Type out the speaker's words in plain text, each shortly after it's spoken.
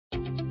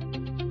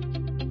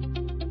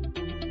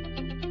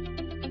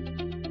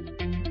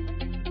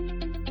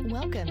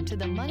Welcome to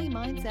the Money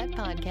Mindset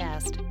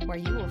Podcast, where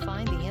you will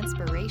find the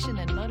inspiration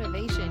and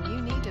motivation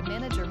you need to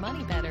manage your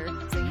money better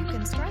so you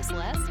can stress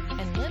less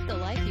and live the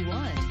life you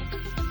want.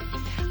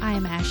 I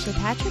am Ashley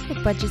Patrick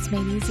with Budgets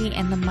Made Easy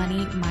and the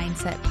Money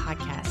Mindset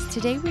Podcast.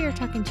 Today we are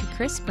talking to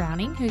Chris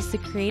Browning, who's the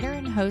creator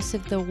and host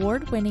of the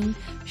award-winning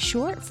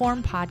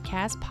short-form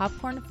podcast,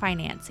 Popcorn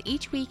Finance.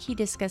 Each week he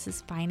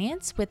discusses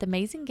finance with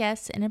amazing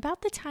guests and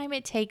about the time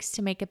it takes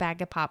to make a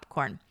bag of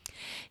popcorn.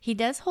 He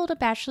does hold a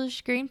bachelor's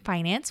degree in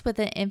finance with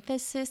an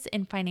emphasis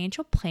in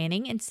financial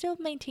planning and still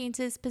maintains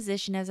his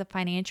position as a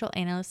financial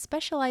analyst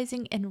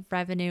specializing in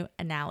revenue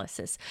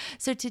analysis.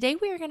 So today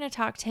we are going to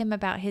talk to him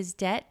about his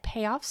debt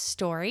payoff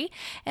story.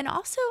 And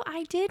also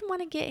I did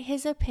want to get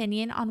his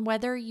opinion on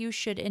whether you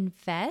should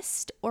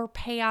invest or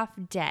pay off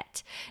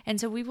debt. And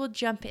so we will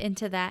jump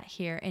into that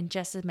here in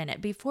just a minute.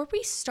 Before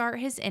we start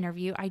his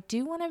interview, I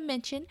do want to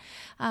mention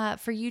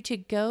for you to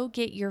go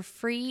get your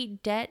free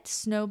debt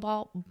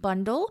snowball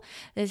bundle.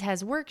 This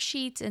has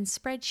worksheets and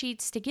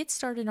spreadsheets to get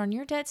started on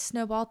your debt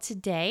snowball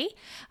today.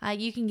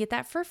 You can get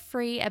that for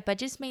free at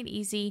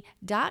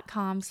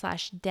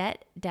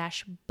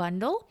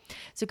budgetsmadeeasy.com/debt-bundle.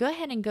 So go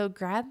ahead and go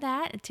grab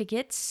that to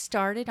get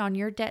started on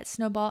your debt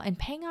snowball and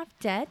paying off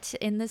debt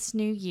in this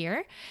new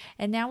year.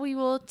 And now we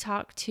will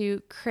talk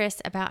to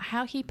Chris about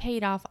how he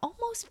paid off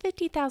almost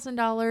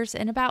 $50,000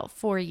 in about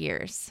 4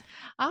 years.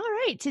 All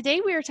right.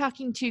 Today we are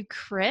talking to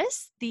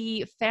Chris,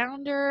 the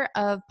founder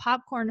of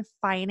Popcorn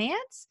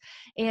Finance.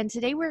 And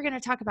today we're going to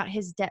talk about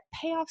his debt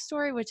payoff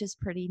story, which is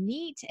pretty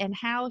neat, and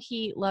how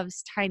he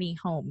loves tiny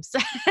homes.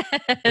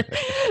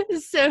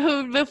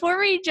 So before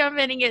we jump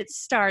in and get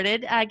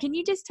started, can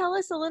you just tell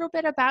us a little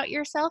bit about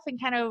yourself and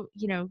kind of,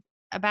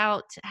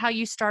 about how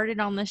you started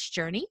on this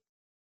journey?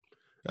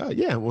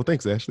 Yeah, well,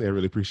 thanks, Ashley. I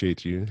really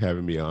appreciate you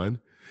having me on.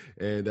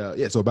 And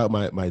so about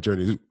my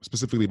journey,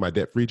 specifically my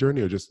debt-free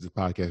journey or just the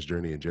podcast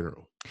journey in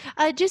general?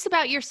 Just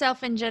about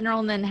yourself in general,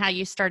 and then how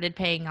you started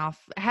paying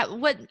off.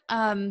 What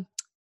kind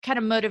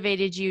of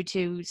motivated you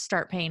to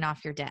start paying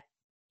off your debt?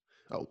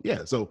 Oh,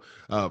 yeah. So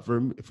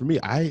for me,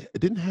 I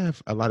didn't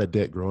have a lot of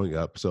debt growing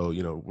up. So,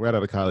 right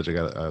out of college, I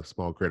got a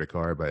small credit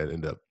card, but I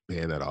ended up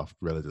paying that off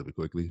relatively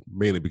quickly,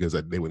 mainly because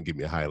they wouldn't give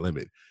me a high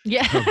limit.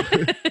 Yeah.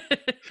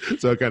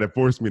 So it kind of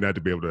forced me not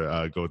to be able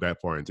to go that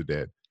far into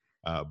debt.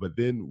 But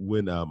then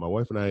when my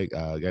wife and I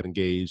got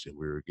engaged and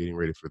we were getting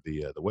ready for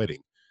the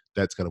wedding,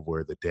 that's kind of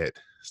where the debt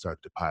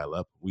started to pile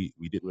up. We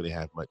didn't really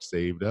have much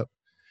saved up.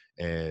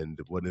 And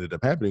what ended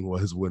up happening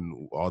was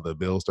when all the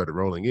bills started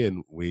rolling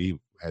in, we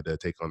had to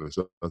take on the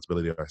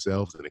responsibility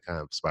ourselves, and it kind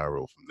of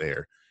spiraled from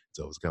there.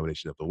 So it was a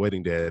combination of the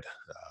wedding debt,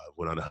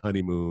 went on a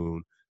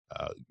honeymoon,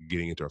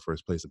 getting into our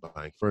first place and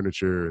buying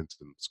furniture and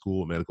some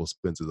school medical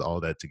expenses, all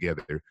that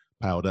together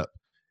piled up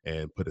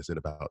and put us in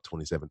about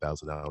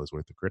 $27,000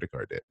 worth of credit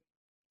card debt.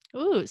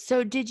 Ooh,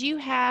 so did you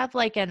have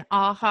like an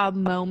aha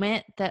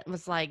moment that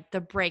was like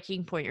the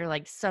breaking point? You're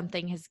like,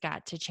 something has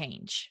got to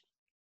change.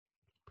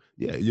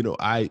 Yeah,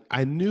 I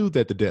knew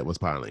that the debt was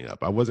piling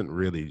up. I wasn't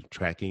really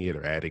tracking it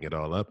or adding it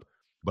all up.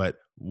 But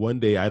one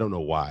day, I don't know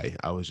why,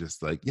 I was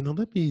just like,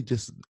 let me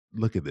just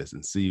look at this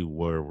and see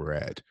where we're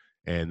at.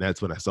 And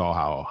that's when I saw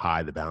how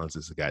high the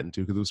balances had gotten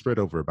to, because it was spread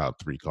over about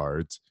 3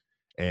 cards.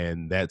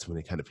 And that's when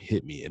it kind of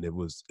hit me. And it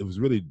was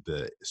really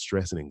the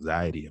stress and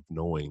anxiety of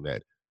knowing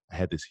that I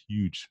had this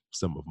huge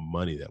sum of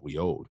money that we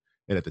owed.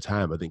 And at the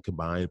time, I think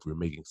combined, we were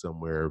making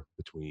somewhere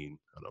between,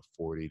 I don't know,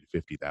 $40,000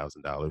 to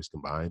 $50,000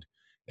 combined.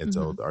 And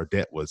so our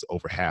debt was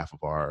over half of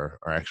our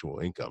actual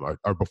income,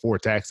 our before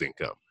tax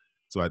income.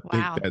 So I think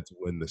Wow. that's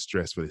when the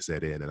stress really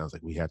set in. And I was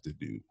like, we have to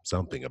do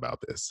something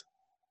about this.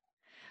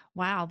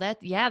 Wow.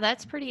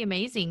 That's pretty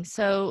amazing.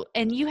 So,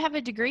 and you have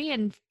a degree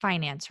in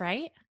finance,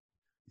 right?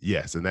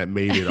 Yes. And that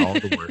made it all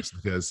the worse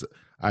because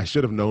I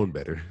should have known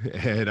better.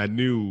 And I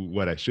knew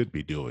what I should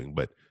be doing.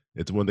 But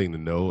it's one thing to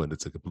know, and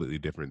it's a completely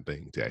different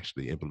thing to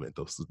actually implement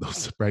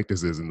those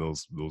practices and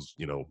those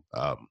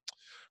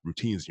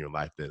routines in your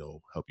life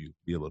that'll help you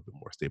be a little bit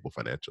more stable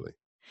financially.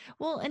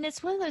 Well, and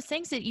it's one of those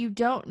things that you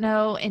don't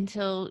know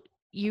until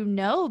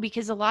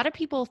because a lot of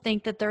people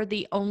think that they're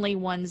the only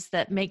ones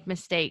that make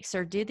mistakes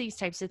or do these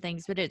types of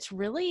things, but it's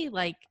really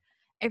like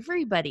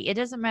everybody. It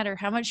doesn't matter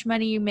how much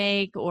money you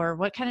make or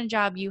what kind of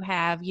job you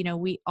have.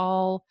 We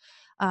all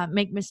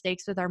make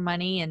mistakes with our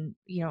money, and,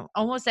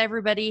 almost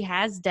everybody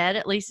has debt,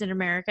 at least in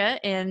America.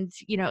 And,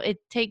 it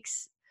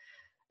takes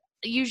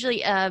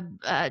usually a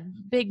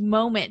big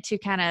moment to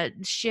kind of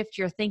shift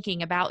your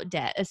thinking about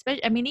debt,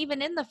 especially,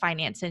 even in the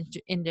finance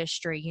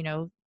industry,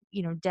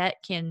 debt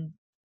can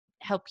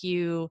help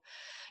you,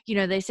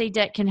 they say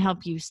debt can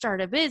help you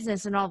start a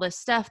business and all this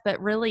stuff, but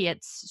really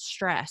it's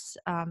stress.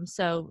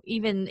 So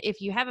even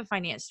if you have a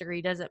finance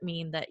degree, doesn't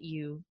mean that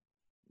you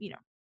know,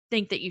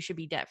 think that you should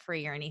be debt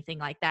free or anything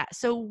like that.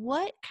 So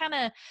what kind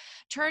of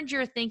turned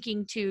your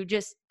thinking to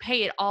just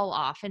pay it all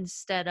off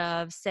instead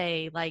of,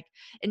 say, like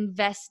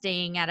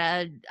investing at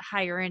a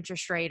higher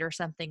interest rate or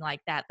something like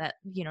that,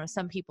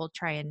 some people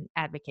try and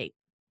advocate?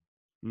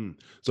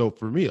 So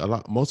for me,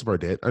 most of our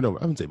debt, I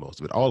wouldn't say most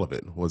of it, all of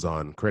it was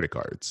on credit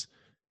cards.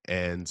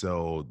 And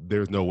so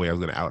there's no way I was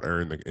going to out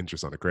earn the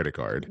interest on a credit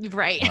card.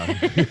 Right.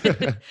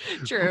 Uh,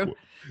 True.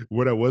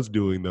 what I was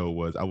doing though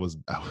was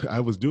I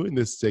was doing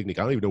this technique.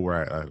 I don't even know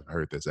where I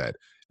heard this at.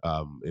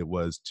 It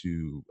was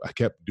I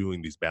kept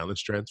doing these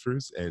balance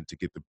transfers and to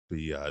get the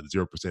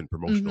 0%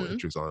 promotional Hmm.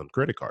 interest on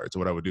credit cards. So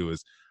what I would do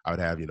is I would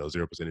have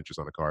 0% interest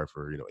on a card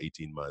for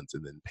 18 months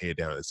and then pay it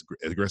down as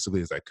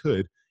aggressively as I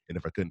could. And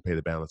if I couldn't pay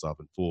the balance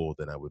off in full,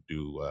 then I would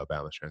do a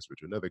balance transfer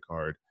to another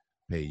card,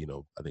 pay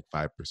I think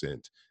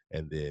 5%,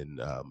 and then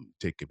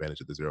take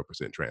advantage of the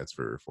 0%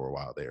 transfer for a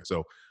while there.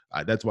 So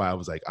that's why I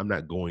was like, I'm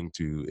not going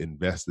to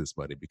invest this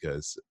money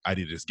because I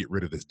need to just get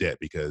rid of this debt,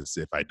 because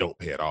if I don't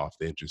pay it off,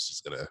 the interest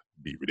is going to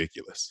be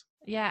ridiculous.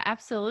 Yeah,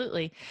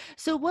 absolutely.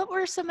 So, what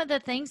were some of the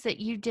things that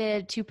you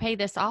did to pay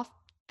this off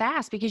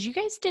fast? Because you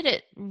guys did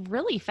it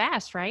really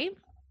fast, right?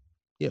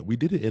 Yeah, we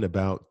did it in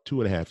about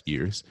 2.5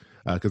 years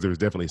because there was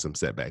definitely some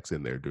setbacks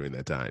in there during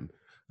that time.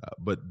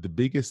 But the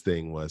biggest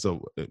thing was,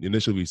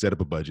 initially we set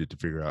up a budget to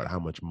figure out how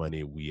much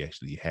money we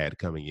actually had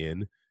coming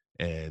in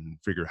and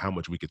figure how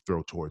much we could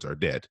throw towards our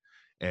debt.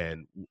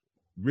 And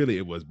really,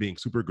 it was being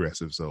super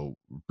aggressive. So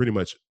pretty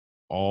much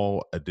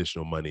all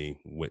additional money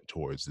went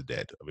towards the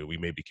debt. I mean, we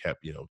maybe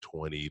kept,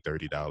 $20,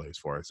 $30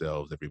 for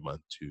ourselves every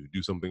month to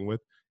do something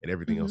with, and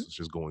everything Hmm. else was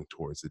just going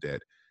towards the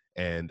debt.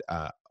 And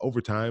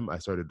over time, I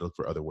started to look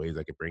for other ways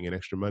I could bring in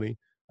extra money.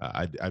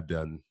 I've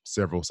done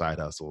several side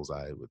hustles.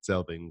 I would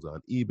sell things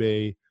on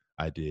eBay.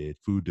 I did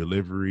food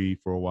delivery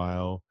for a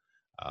while.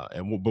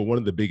 But one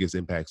of the biggest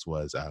impacts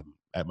was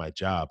at my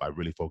job, I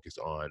really focused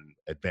on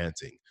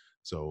advancing.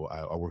 So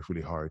I worked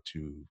really hard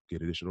to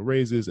get additional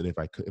raises. And if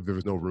there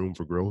was no room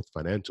for growth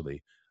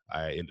financially,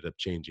 I ended up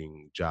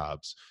changing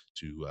jobs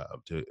to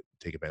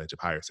take advantage of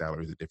higher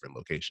salaries at different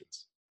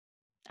locations.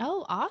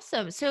 Oh,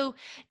 awesome. So,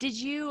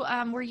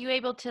 were you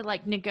able to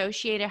like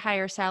negotiate a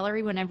higher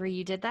salary whenever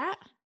you did that?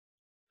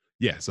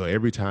 Yeah, so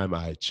every time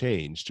I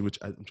changed, which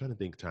I'm trying to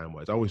think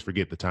time-wise, I always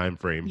forget the time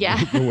frame Yeah.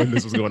 for when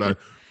this was going on,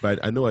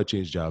 but I know I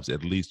changed jobs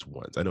at least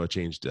once. I know I've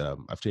changed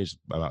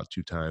about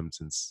 2 times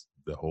since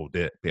the whole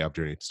debt payoff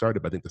journey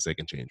started, but I think the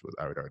second change was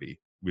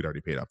we'd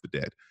already paid off the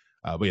debt.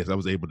 But yes, I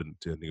was able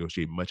to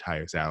negotiate much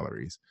higher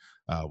salaries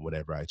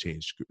whenever I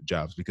changed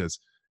jobs, because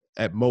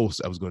at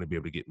most I was going to be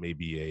able to get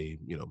maybe a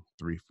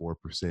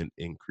 3-4%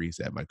 increase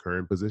at my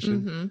current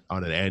position Hmm.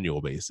 on an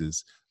annual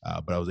basis,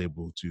 but I was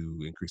able to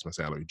increase my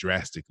salary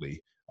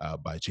drastically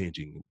by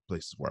changing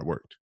places where I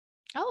worked.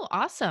 Oh,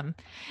 awesome.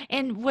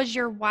 And was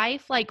your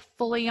wife like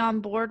fully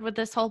on board with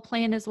this whole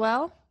plan as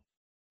well?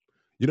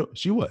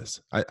 She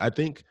was. I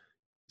think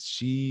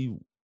she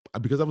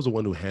because I was the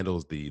one who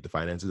handles the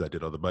finances. I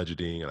did all the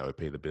budgeting and I would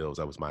pay the bills.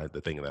 That was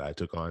the thing that I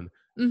took on.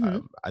 Hmm.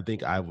 I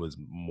think I was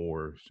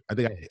more. I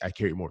think I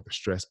carried more of the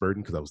stress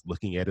burden because I was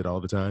looking at it all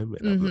the time,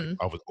 and Hmm.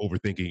 I was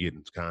overthinking it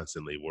and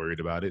constantly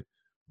worried about it.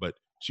 But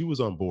she was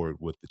on board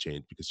with the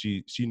change because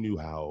she knew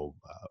how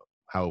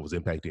it was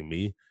impacting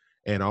me,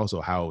 and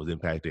also how it was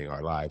impacting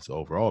our lives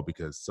overall,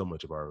 because so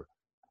much of our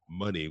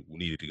money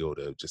needed to go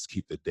to just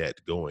keep the debt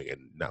going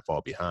and not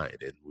fall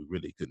behind, and we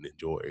really couldn't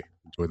enjoy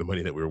the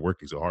money that we were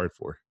working so hard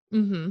for.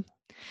 Hmm.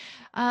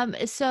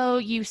 So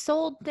you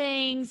sold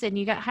things and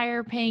you got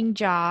higher paying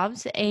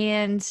jobs.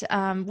 And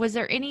was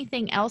there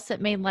anything else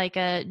that made like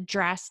a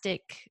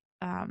drastic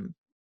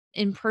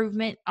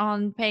improvement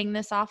on paying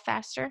this off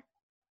faster?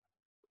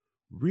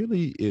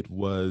 Really, it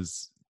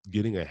was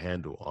getting a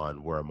handle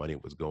on where our money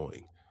was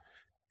going,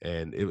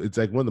 and it's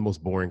like one of the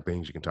most boring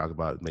things you can talk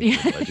about, making a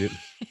Yeah. budget.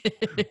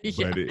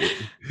 Yeah. But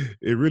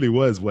it really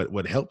was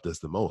what helped us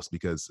the most,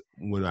 because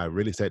when I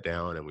really sat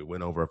down and we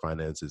went over our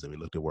finances and we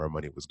looked at where our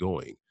money was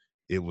going,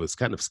 it was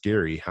kind of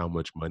scary how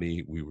much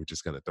money we were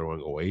just kind of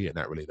throwing away and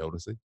not really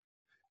noticing.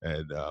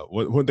 And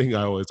one thing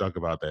I always talk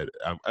about that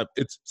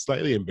it's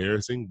slightly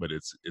embarrassing, but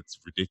it's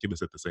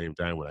ridiculous at the same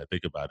time when I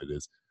think about it,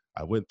 is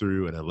I went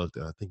through and I looked,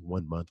 and I think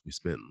one month we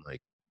spent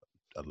like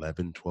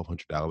 1,100 to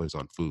 $1,200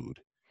 on food.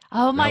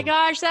 Oh And my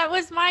gosh, that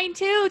was mine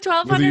too. was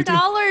it you too?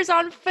 $1,200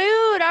 on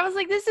food. I was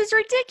like, this is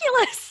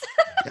ridiculous.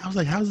 I was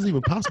like, how is this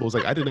even possible? It's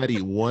like I did not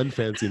eat one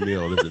fancy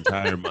meal this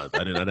entire month.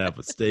 I did not have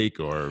a steak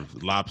or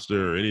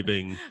lobster or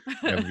anything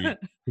that would be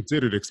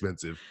considered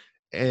expensive.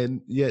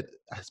 And yet,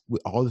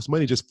 all this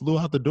money just flew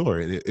out the door.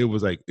 And it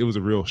was like, it was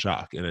a real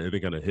shock. And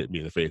it kind of hit me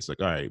in the face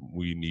like, all right,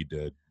 we need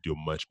to do a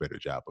much better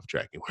job of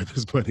tracking where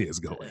this money is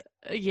going.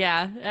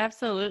 Yeah,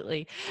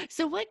 absolutely.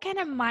 So what kind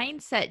of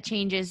mindset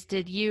changes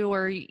did you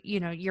or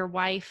your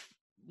wife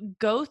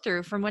go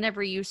through from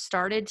whenever you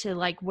started to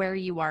like where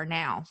you are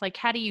now? Like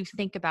how do you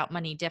think about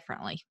money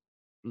differently?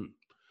 Mm.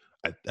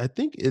 I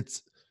think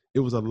it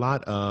was a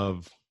lot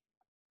of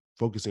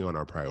focusing on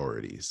our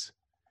priorities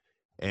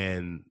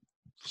and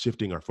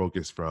shifting our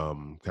focus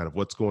from kind of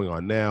what's going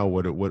on now,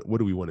 what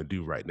do we want to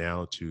do right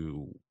now,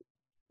 to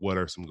what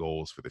are some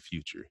goals for the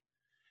future.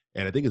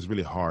 And I think it's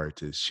really hard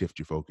to shift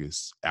your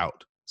focus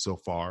out so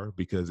far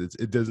because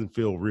it doesn't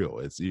feel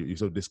real. You're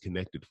so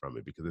disconnected from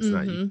it because it's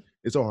not you. Mhm.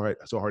 It's so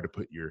hard to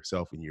put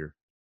yourself in your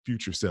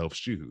future self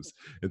shoes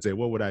and say,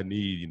 what would I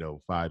need,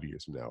 5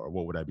 years from now, or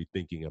what would I be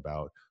thinking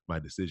about my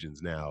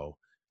decisions now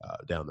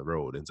down the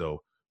road. And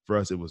so for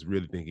us, it was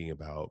really thinking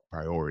about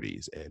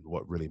priorities and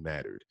what really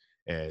mattered.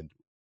 And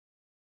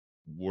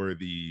were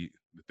the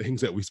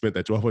things that we spent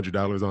that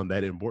 $1,200 on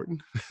that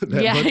important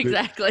that Yeah, month?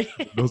 exactly.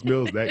 Those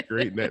meals that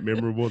great and that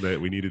memorable that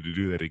we needed to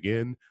do that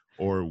again?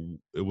 Or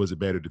was it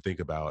better to think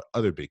about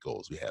other big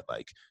goals we had,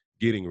 like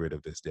getting rid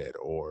of this debt,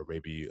 or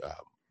maybe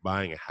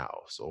buying a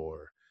house,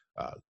 or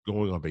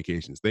going on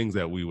vacations, things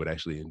that we would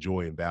actually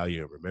enjoy and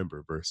value and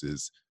remember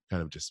versus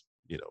kind of just,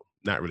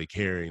 not really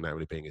caring, not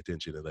really paying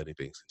attention, and letting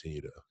things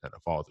continue to kind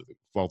of fall through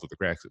the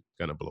cracks and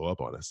kind of blow up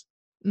on us.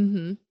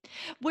 Hmm.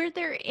 Were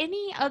there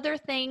any other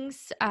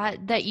things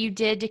that you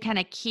did to kind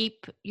of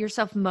keep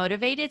yourself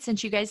motivated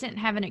since you guys didn't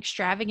have an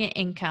extravagant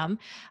income,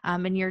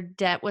 and your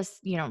debt was,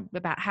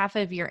 about half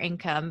of your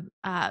income?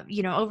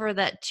 Over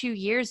that 2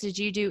 years, did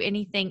you do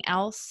anything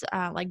else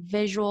like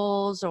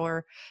visuals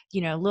or,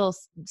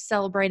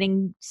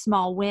 celebrating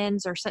small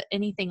wins or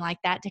anything like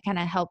that to kind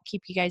of help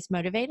keep you guys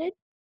motivated?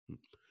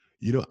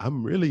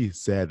 I'm really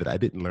sad that I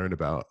didn't learn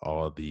about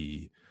all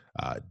the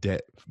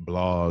debt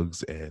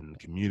blogs and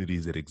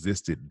communities that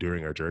existed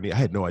during our journey. I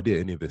had no idea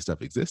any of this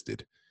stuff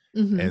existed.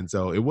 Hmm. And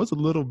so it was a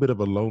little bit of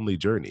a lonely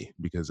journey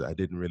because I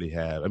didn't really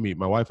have, I mean,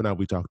 my wife and I,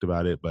 we talked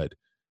about it, but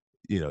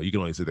you can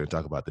only sit there and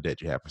talk about the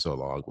debt you have for so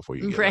long before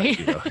you get like,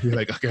 Right. you're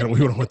like, okay, we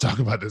don't want to talk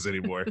about this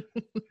anymore.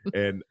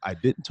 And I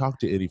didn't talk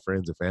to any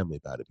friends or family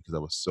about it because I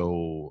was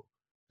so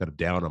kind of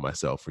down on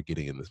myself for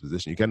getting in this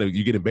position.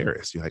 You get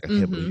embarrassed. You're like, I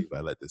can't Hmm. believe I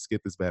let this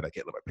get this bad. I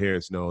can't let my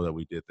parents know that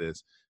we did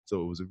this.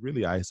 So it was a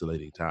really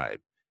isolating time.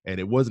 And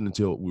it wasn't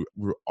until we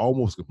were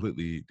almost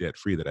completely debt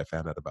free that I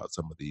found out about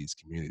some of these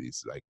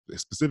communities. Like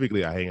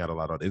specifically, I hang out a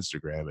lot on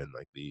Instagram and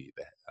like the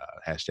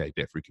hashtag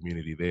debt free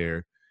community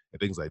there and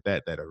things like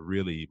that that are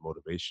really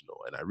motivational.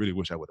 And I really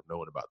wish I would have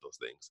known about those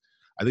things.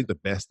 I think the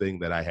best thing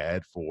that I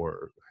had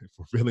for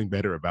for feeling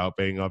better about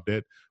paying off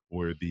debt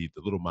were the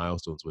little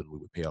milestones when we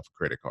would pay off a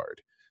credit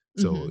card.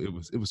 So Hmm.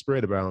 it was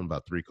spread around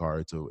about 3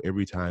 cards. So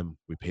every time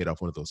we paid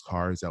off one of those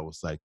cards, that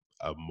was like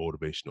a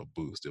motivational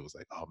boost. It was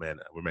like, oh man,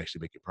 we're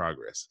actually making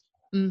progress.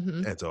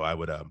 Hmm. And so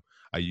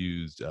I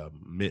used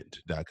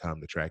mint.com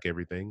to track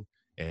everything.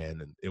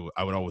 And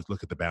I would always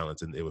look at the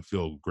balance, and it would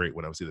feel great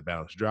when I would see the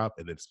balance drop.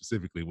 And then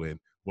specifically when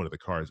one of the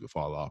cards would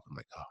fall off, I'm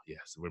like, oh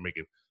yes, we're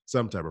making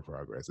some type of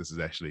progress. This is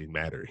actually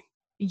mattering.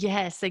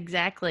 Yes,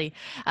 exactly.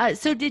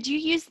 So did you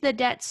use the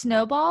debt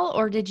snowball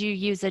or did you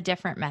use a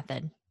different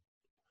method?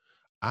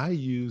 Let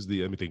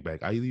me think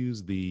back. I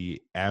use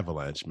the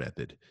avalanche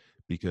method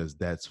because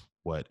that's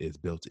what is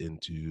built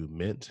into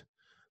Mint.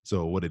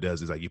 So what it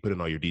does is like you put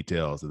in all your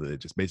details and then it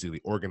just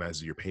basically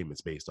organizes your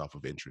payments based off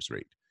of interest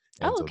rate.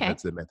 And Oh, so okay.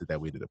 that's the method that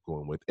we ended up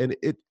going with. And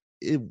it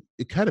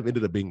kind of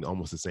ended up being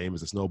almost the same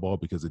as a snowball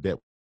because the debt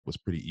was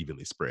pretty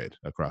evenly spread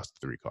across the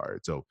 3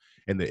 cards. So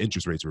and the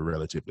interest rates were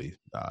relatively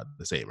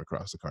the same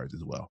across the cards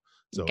as well.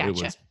 So Gotcha.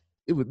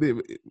 I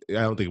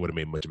don't think it would have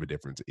made much of a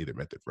difference either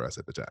method for us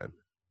at the time.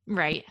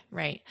 Right,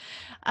 right.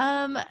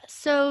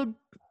 So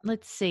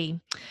let's see.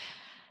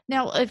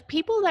 Now, if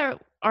people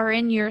that are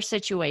in your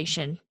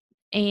situation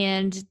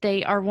and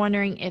they are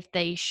wondering if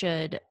they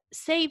should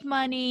save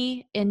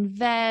money,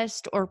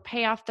 invest, or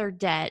pay off their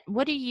debt,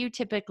 what do you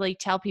typically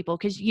tell people?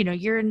 Because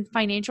you're in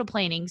financial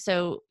planning,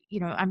 so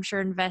I'm sure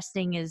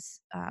investing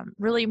is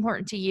really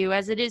important to you,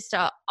 as it is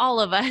to all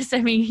of us. I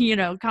mean,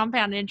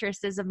 compound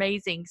interest is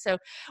amazing. So,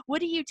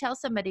 what do you tell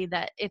somebody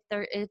that if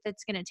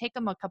it's going to take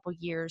them a couple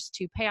years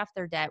to pay off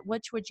their debt,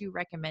 which would you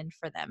recommend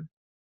for them?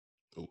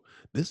 Ooh,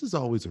 this is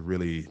always a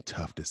really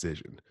tough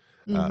decision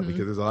Mm-hmm.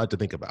 because there's a lot to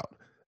think about.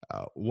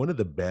 One of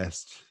the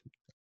best,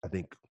 I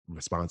think,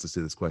 responses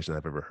to this question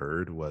I've ever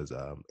heard was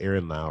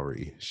Erin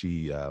Lowry.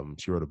 She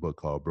wrote a book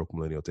called "Broke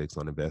Millennial Takes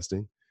on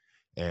Investing,"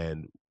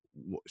 and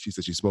she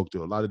said she spoke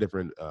to a lot of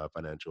different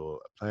financial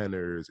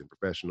planners and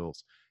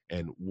professionals.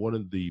 And one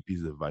of the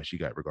pieces of advice she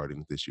got regarding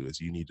this issue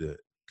is you need to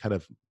kind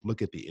of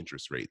look at the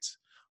interest rates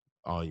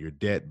on your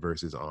debt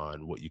versus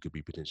on what you could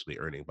be potentially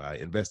earning by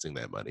investing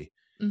that money.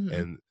 Mm-hmm.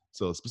 And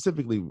so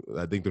specifically,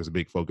 I think there's a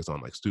big focus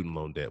on like student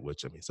loan debt,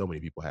 which I mean, so many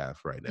people have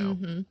right now.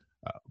 Mm-hmm.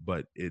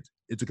 But it's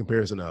a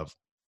comparison of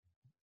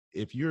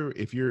if you're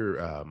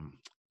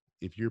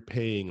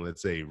paying,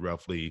 let's say,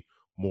 roughly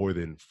more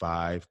than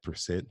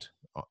 5%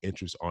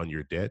 interest on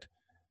your debt,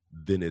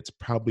 then it's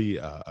probably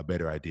a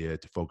better idea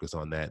to focus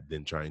on that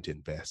than trying to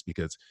invest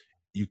because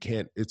you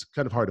can't. It's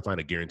kind of hard to find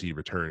a guaranteed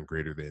return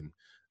greater than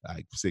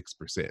like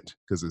 6%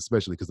 because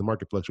especially because the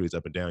market fluctuates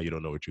up and down. You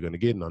don't know what you're going to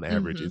get, and on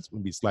average, Mm-hmm. it's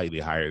going to be slightly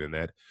higher than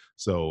that.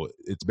 So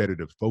it's better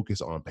to focus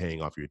on paying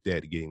off your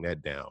debt, getting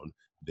that down,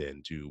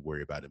 than to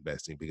worry about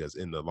investing because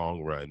in the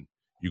long run,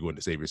 you're going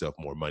to save yourself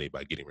more money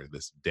by getting rid of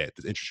this debt,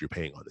 this interest you're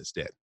paying on this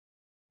debt.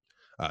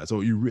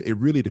 It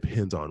really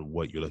depends on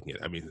what you're looking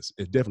at. I mean, it's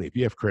definitely if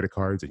you have credit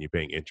cards and you're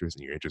paying interest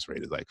and your interest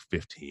rate is like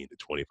 15 to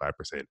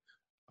 25%,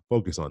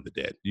 focus on the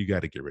debt. You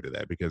got to get rid of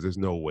that because there's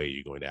no way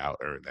you're going to out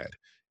earn that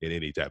in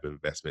any type of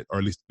investment, or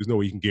at least there's no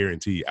way you can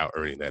guarantee out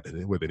earning that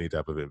with any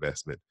type of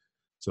investment.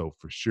 So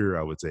for sure,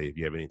 I would say if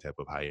you have any type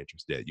of high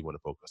interest debt, you want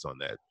to focus on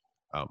that.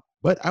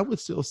 But I would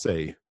still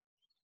say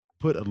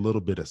put a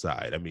little bit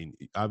aside. I mean,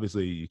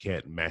 obviously you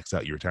can't max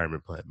out your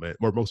retirement plan,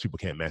 or most people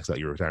can't max out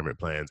your retirement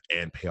plans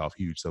and pay off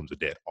huge sums of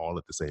debt all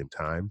at the same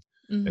time.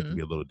 That can Hmm.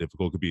 be a little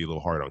difficult. It could be a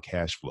little hard on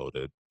cash flow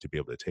to be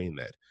able to attain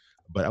that.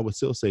 But I would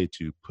still say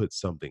to put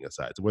something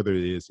aside. So whether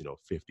it is,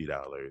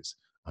 $50,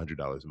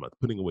 $100 a month,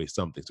 putting away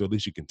something. So at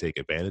least you can take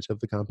advantage of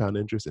the compound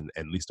interest and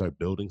at least start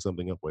building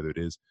something up, whether it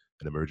is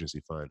an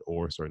emergency fund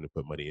or starting to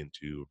put money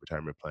into a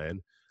retirement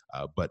plan.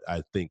 But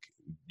I think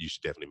you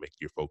should definitely make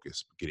your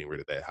focus getting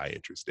rid of that high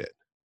interest debt.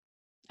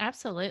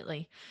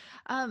 Absolutely.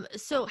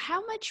 So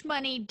how much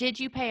money did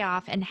you pay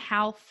off and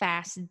how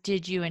fast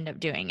did you end up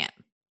doing it?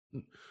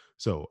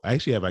 So I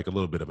actually have like a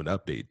little bit of an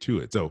update to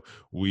it. So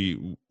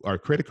our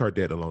credit card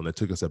debt alone, that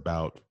took us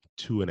about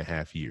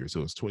 2.5 years.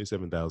 So it's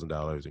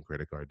 $27,000 in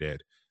credit card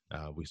debt.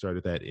 We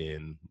started that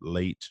in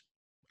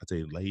I'd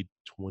say late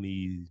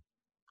 20,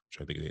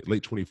 trying to think of it,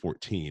 late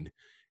 2014.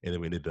 And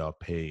then we ended up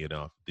paying it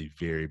off the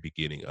very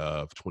beginning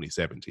of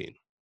 2017.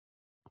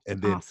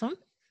 And then Awesome.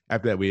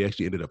 after that, we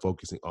actually ended up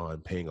focusing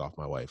on paying off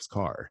my wife's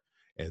car.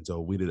 And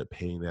so we ended up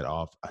paying that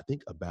off, I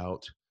think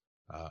about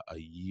a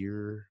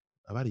year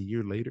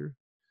later.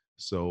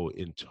 So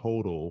in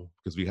total,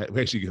 because we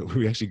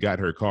actually got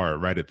her car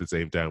right at the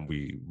same time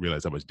we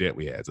realized how much debt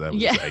we had. So that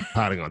was just Yeah. like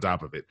piling on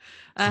top of it.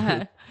 So,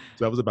 Uh-huh.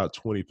 so that was about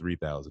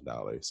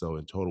 $23,000. So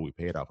in total, we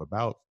paid off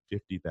about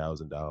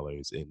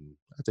 $50,000 in,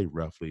 I'd say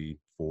roughly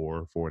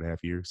 4.5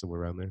 years,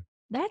 somewhere around there.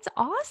 That's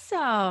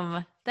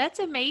awesome. That's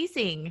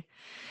amazing.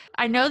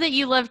 I know that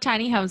you love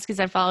tiny homes because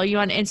I follow you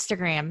on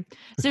Instagram.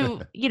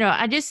 So,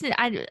 I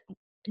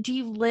do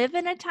you live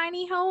in a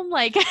tiny home?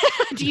 Like,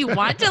 do you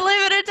want to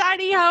live in a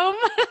tiny home?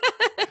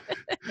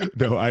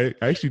 No, I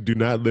actually do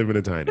not live in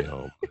a tiny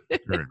home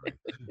currently.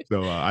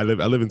 So I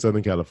live in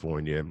Southern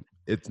California.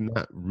 It's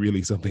not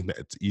really something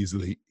that's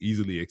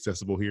easily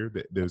accessible here.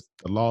 The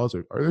laws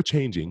are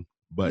changing,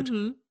 but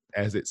Hmm.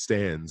 as it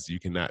stands, you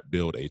cannot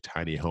build a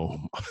tiny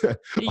home on a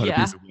Yeah.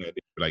 piece of land.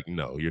 Like,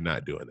 no, you're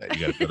not doing that. You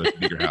got to build a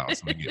bigger house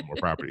so we can get more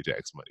property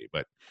tax money.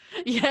 But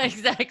Yeah,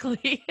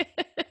 exactly.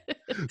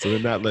 so they're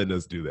not letting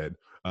us do that.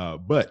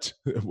 But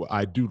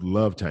I do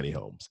love tiny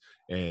homes.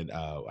 And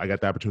I got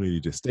the opportunity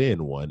to stay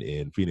in one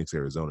in Phoenix,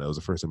 Arizona. It was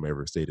the first time I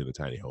ever stayed in a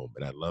tiny home.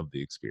 And I loved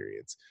the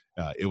experience.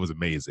 It was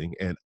amazing.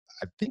 And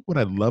I think what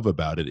I love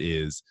about it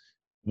is,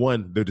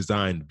 one, they're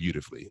designed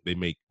beautifully. They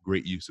make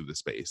great use of the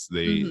space.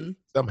 They Hmm.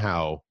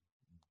 somehow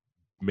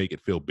make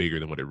it feel bigger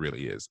than what it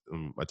really is.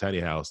 A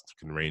tiny house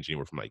can range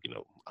anywhere from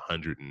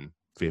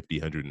 150,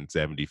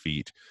 170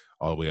 feet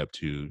all the way up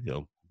to,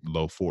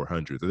 low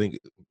 400s. I think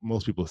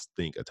most people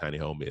think a tiny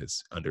home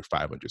is under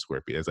 500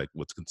 square feet. That's like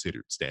what's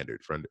considered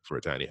standard for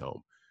a tiny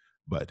home.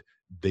 But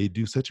they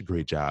do such a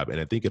great job. And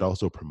I think it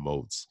also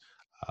promotes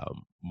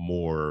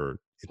more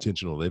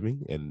intentional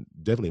living and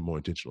definitely more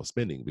intentional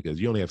spending because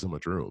you only have so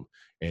much room.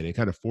 And it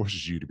kind of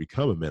forces you to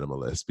become a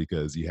minimalist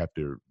because you have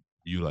to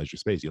utilize your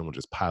space. You don't want to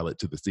just pile it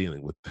to the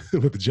ceiling with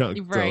with the junk.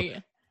 So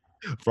Right.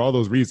 for all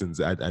those reasons,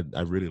 I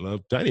really love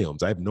tiny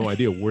homes. I have no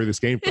idea where this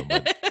came from,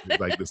 but it's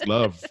like this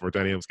love for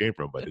tiny homes came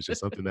from. But it's just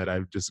something that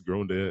I've just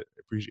grown to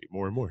appreciate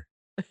more and more.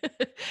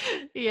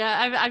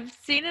 Yeah, I've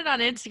seen it on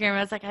Instagram.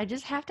 I was like, I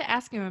just have to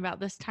ask him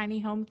about this tiny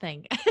home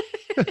thing.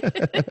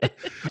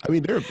 I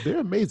mean, they're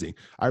amazing.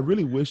 I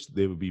really wish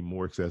they would be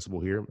more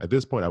accessible here. At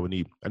this point,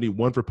 I need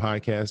one for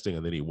podcasting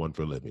and then need one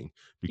for living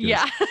because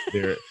Yeah.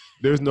 there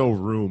there's no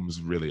rooms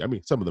really. I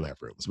mean, some of them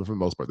have rooms, but for the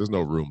most part, there's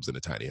no rooms in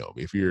a tiny home.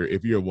 If you're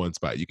in one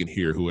spot, you can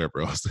hear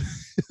whoever else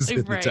is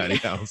in the tiny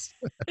Right. house.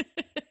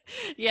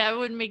 Yeah, it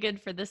wouldn't be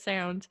good for the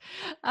sound.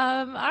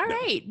 All No.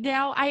 right.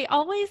 Now, I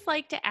always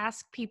like to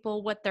ask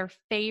people what their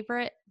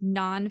favorite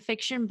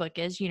nonfiction book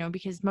is,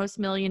 because most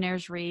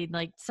millionaires read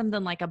like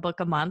something like a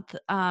book a month.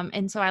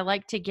 And so I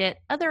like to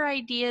get other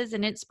ideas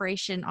and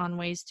inspiration on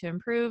ways to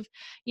improve,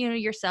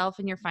 yourself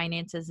and your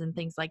finances and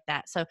things like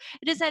that. So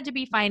it doesn't have to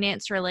be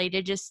finance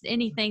related, just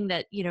anything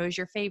that, is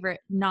your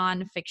favorite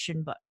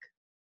nonfiction book.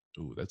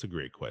 Ooh, that's a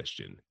great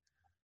question.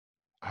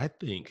 I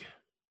think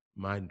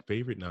my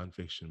favorite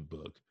nonfiction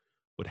book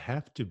would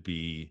have to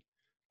be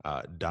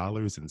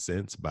Dollars and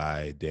Cents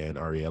by Dan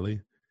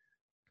Ariely.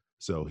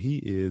 So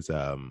he's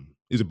a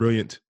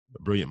brilliant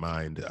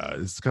mind.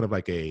 This is kind of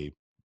like a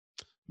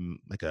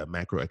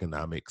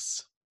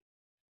macroeconomics.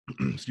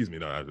 Excuse me,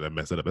 no, I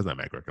messed it up. That's not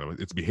macroeconomics.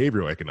 It's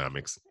behavioral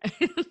economics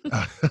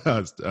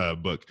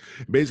book.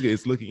 Basically,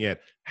 it's looking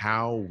at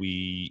how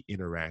we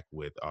interact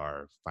with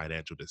our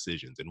financial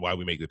decisions and why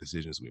we make the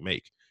decisions we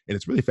make. And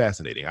it's really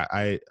fascinating.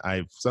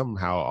 I've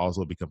somehow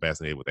also become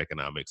fascinated with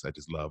economics. I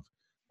just love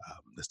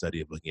the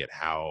study of looking at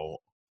how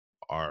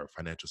our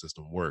financial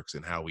system works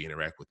and how we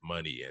interact with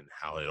money and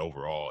how it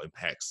overall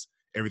impacts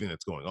everything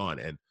that's going on.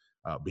 And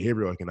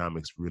behavioral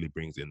economics really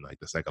brings in like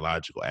the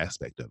psychological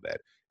aspect of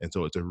that. And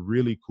so it's a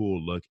really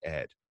cool look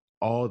at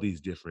all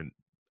these different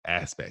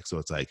aspects. So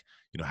it's like,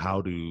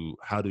 how does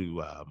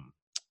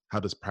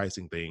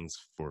pricing things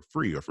for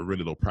free or for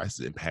really low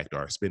prices impact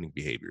our spending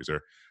behaviors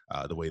or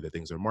the way that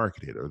things are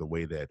marketed or the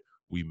way that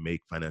we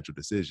make financial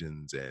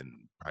decisions and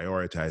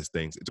prioritize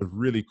things. It's a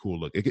really cool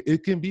look.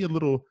 It can be a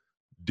little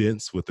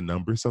dense with the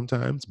numbers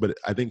sometimes, but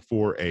I think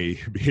for a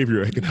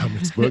behavioral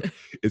economics book,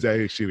 it's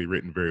actually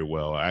written very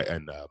well. I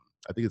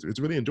think it's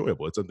really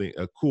enjoyable. It's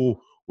a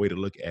cool way to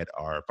look at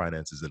our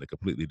finances in a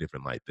completely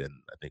different light than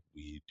I think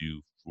we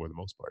do for the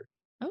most part.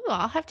 Oh,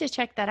 I'll have to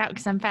check that out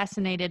because I'm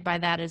fascinated by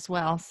that as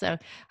well. So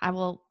I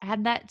will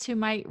add that to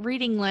my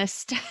reading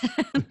list.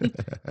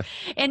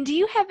 And do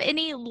you have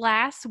any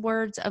last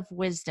words of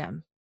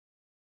wisdom?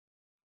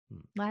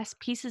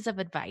 Last pieces of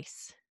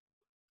advice?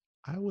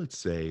 I would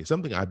say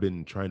something I've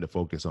been trying to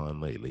focus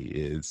on lately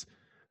is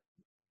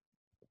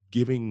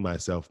giving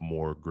myself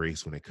more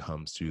grace when it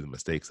comes to the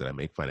mistakes that I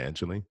make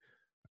financially.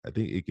 I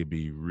think it could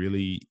be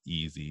really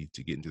easy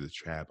to get into the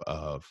trap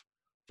of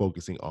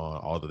focusing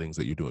on all the things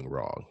that you're doing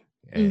wrong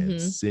and Mm-hmm.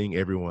 seeing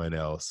everyone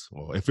else.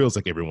 Well, it feels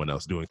like everyone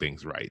else doing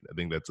things right. I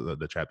think that's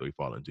the trap that we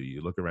fall into.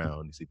 You look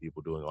around, you see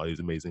people doing all these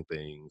amazing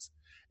things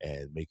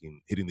and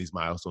hitting these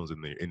milestones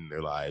in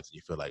their lives, and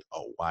you feel like,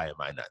 oh, why am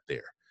I not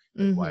there?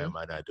 Like, why Mm-hmm. am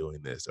I not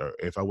doing this? Or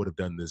if I would have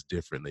done this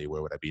differently,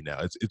 where would I be now?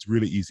 It's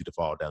really easy to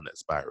fall down that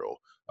spiral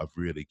of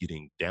really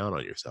getting down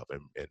on yourself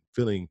and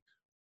feeling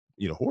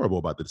horrible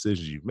about the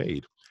decisions you've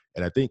made.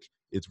 And I think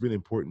it's really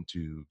important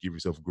to give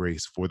yourself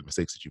grace for the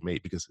mistakes that you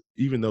made, because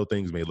even though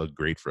things may look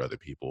great for other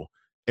people,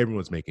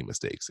 everyone's making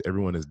mistakes.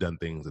 Everyone has done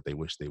things that they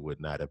wish they would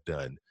not have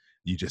done.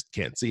 You just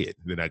can't see it.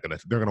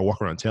 They're gonna walk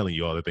around telling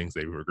you all the things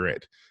they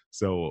regret.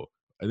 So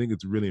I think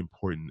it's really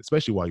important,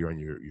 especially while you're on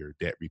your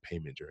debt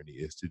repayment journey,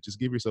 is to just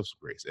give yourself some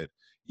grace. And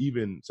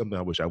even something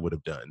I wish I would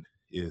have done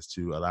is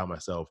to allow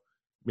myself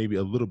maybe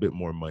a little bit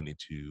more money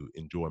to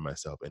enjoy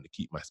myself and to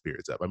keep my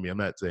spirits up. I mean, I'm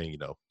not saying,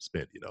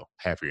 spend,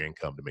 half your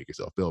income to make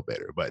yourself feel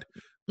better, but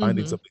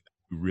finding Mm-hmm. something that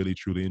you really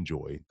truly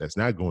enjoy that's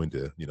not going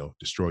to,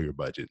 destroy your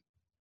budget,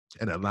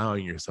 and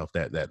allowing yourself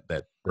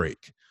that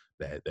break,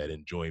 that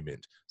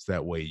enjoyment, so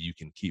that way you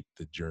can keep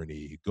the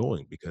journey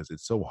going, because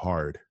it's so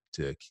hard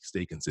to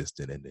stay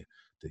consistent and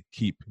to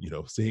keep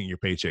seeing your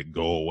paycheck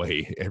go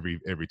away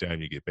every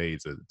time you get paid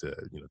to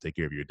take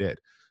care of your debt.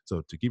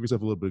 So to give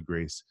yourself a little bit of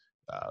grace,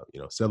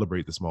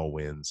 celebrate the small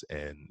wins,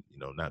 and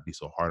not be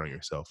so hard on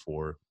yourself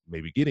for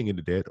maybe getting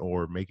into debt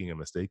or making a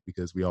mistake,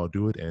 because we all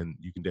do it and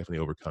you can definitely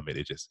overcome it.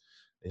 It just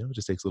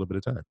takes a little bit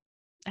of time.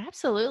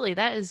 Absolutely.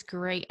 That is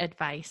great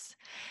advice.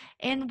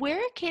 And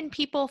where can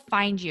people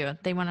find you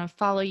if they want to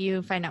follow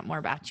you, find out more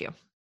about you?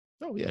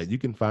 Oh, yeah. You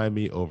can find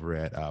me over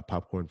at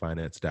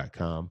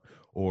popcornfinance.com,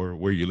 or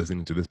where you're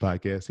listening to this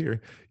podcast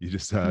here. You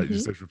Mm-hmm.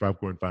 just search for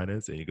Popcorn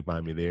Finance and you can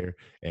find me there.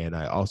 And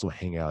I also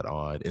hang out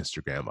on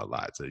Instagram a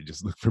lot. So you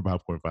just look for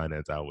Popcorn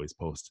Finance. I always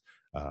post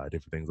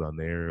different things on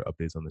there,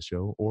 updates on the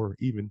show, or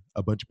even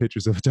a bunch of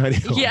pictures of tiny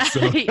Yeah. homes. So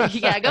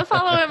Yeah. Go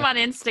follow him on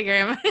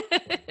Instagram.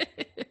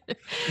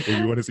 if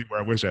you want to see where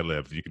I wish I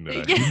lived, you can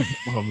Yeah.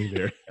 follow me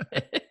there.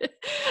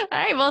 All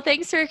right. Well,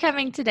 thanks for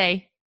coming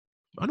today.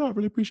 Oh, no, I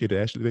really appreciate it,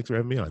 Ashley. Thanks for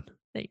having me on.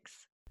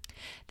 Thanks.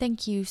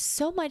 Thank you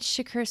so much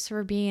to Chris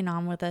for being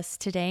on with us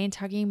today and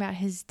talking about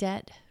his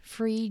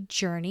debt-free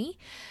journey.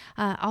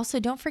 Also,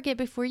 don't forget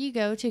before you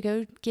go to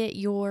go get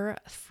your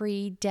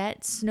free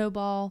debt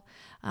snowball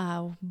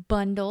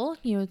bundle,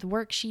 the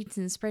worksheets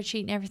and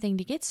spreadsheet and everything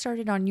to get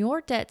started on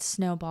your debt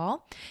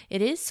snowball.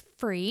 It is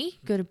free.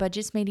 Go to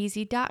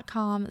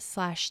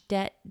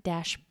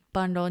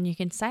budgetsmadeeasy.com/debt-bundle and you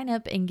can sign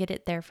up and get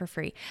it there for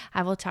free.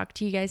 I will talk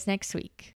to you guys next week.